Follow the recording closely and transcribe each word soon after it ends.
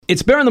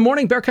It's Bear in the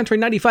Morning, Bear Country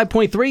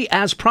 95.3.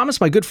 As promised,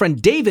 my good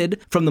friend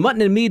David from the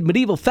Mutton and Mead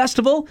Medieval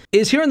Festival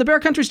is here in the Bear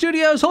Country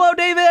studios. Hello,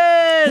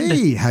 David!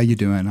 Hey, how you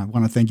doing? I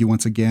want to thank you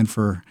once again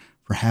for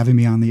having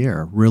me on the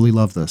air. Really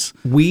love this.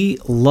 We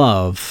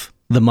love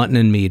the Mutton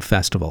and Mead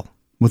Festival.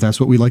 Well,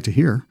 that's what we like to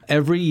hear.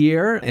 Every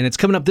year, and it's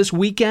coming up this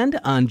weekend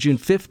on June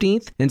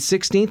 15th and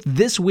 16th.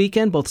 This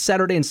weekend, both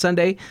Saturday and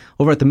Sunday,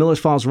 over at the Millers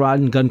Falls Rod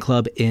and Gun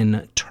Club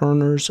in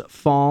Turners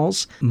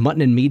Falls.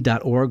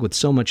 Muttonandmead.org with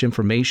so much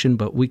information,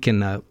 but we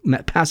can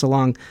pass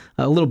along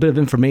a little bit of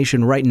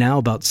information right now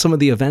about some of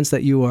the events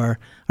that you are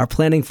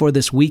planning for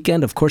this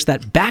weekend. Of course,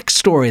 that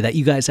backstory that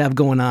you guys have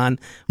going on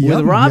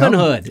with Robin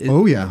Hood.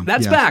 Oh, yeah.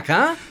 That's back,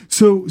 huh?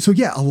 So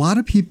yeah, a lot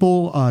of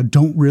people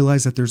don't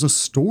realize that there's a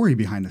story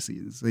behind the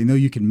scenes. They know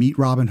you can meet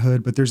Robin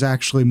Hood, but there's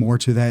actually more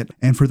to that.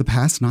 And for the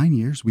past 9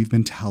 years, we've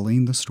been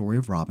telling the story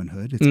of Robin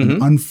Hood. It's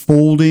been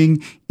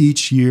unfolding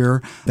each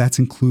year. That's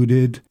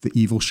included the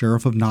evil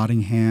sheriff of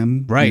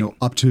Nottingham, right?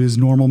 Up to his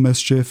normal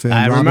mischief. And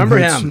I Robin remember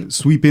Hood him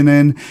sweeping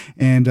in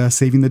and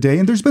saving the day.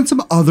 And there's been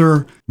some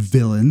other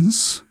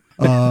villains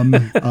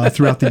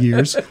throughout the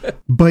years.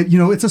 But,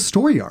 it's a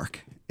story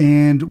arc.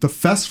 And the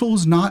festival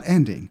is not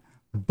ending,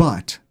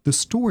 but the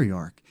story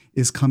arc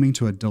is coming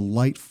to a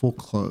delightful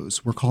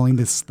close. We're calling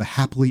this the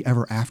happily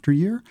ever after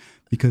year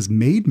because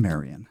Maid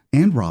Marian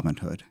and Robin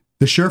Hood,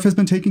 the sheriff has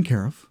been taken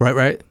care of.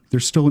 Right.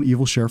 There's still an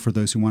evil sheriff for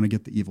those who want to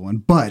get the evil one.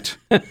 But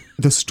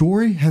the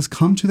story has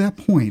come to that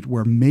point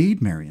where Maid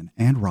Marian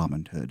and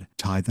Robin Hood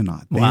tie the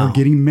knot. They are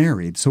getting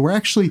married. So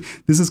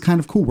this is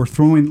kind of cool. We're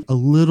throwing a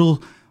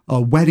little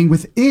wedding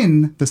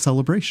within the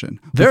celebration.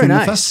 Very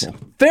nice. The festival.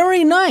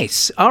 Very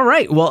nice. All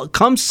right. Well,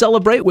 come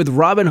celebrate with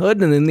Robin Hood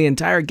and then the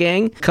entire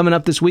gang coming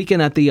up this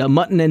weekend at the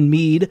Mutton and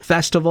Mead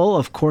Festival.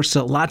 Of course,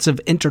 lots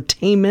of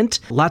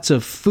entertainment, lots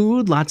of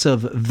food, lots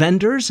of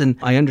vendors. And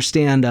I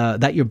understand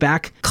that you're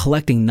back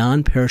collecting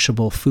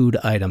non-perishable food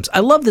items.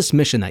 I love this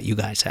mission that you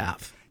guys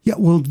have. Yeah,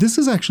 well, this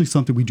is actually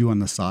something we do on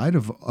the side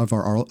of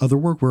our other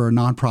work. We're a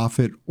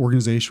nonprofit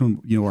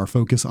organization. Our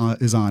focus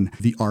is on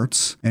the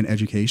arts and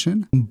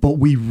education, but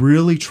we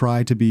really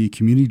try to be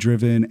community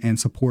driven and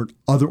support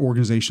other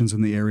organizations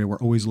in the area. We're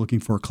always looking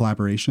for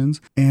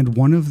collaborations. And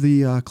one of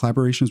the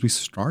collaborations we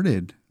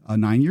started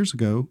 9 years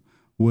ago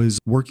was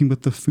working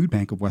with the Food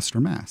Bank of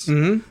Western Mass.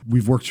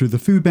 We've worked through the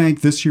Food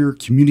Bank. This year,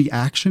 Community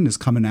Action is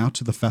coming out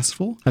to the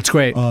festival. That's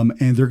great.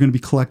 And they're going to be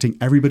collecting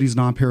everybody's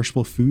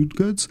non-perishable food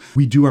goods.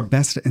 We do our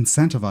best to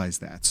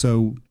incentivize that.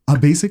 So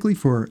basically,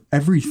 for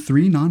every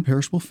 3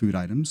 non-perishable food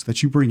items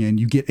that you bring in,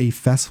 you get a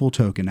festival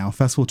token. Now, a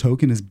festival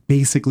token is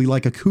basically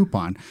like a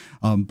coupon,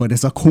 but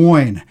it's a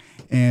coin.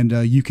 And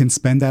you can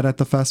spend that at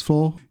the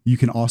festival. You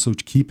can also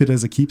keep it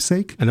as a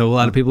keepsake. I know a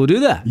lot of people who do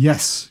that.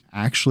 Yes.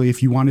 Actually,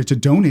 if you wanted to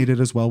donate it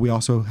as well, we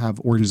also have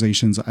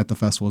organizations at the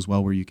festival as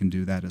well where you can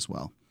do that as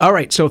well. All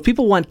right. So if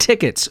people want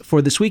tickets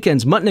for this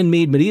weekend's Mutton and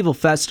Mead Medieval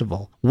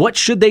Festival, what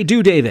should they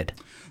do, David?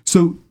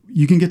 So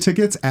you can get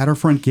tickets at our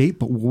front gate,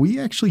 but what we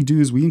actually do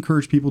is we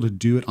encourage people to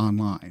do it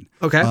online.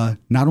 Okay.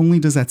 Not only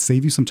does that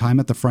save you some time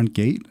at the front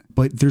gate,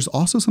 but there's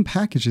also some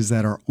packages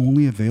that are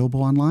only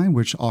available online,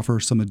 which offer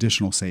some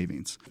additional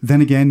savings. Then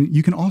again,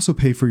 you can also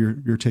pay for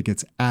your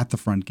tickets at the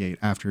front gate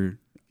after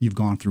you've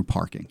gone through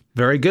parking.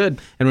 Very good.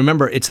 And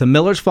remember, it's the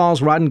Millers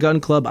Falls Rod and Gun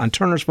Club on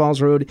Turners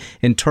Falls Road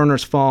in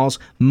Turners Falls,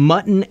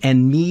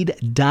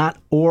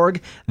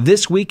 muttonandmead.org.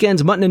 This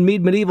weekend's Mutton and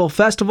Mead Medieval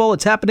Festival.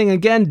 It's happening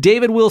again.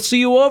 David, we'll see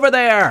you over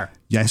there.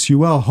 Yes, you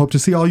will. Hope to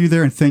see all you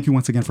there, and thank you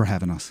once again for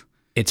having us.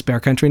 It's Bear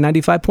Country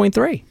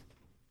 95.3.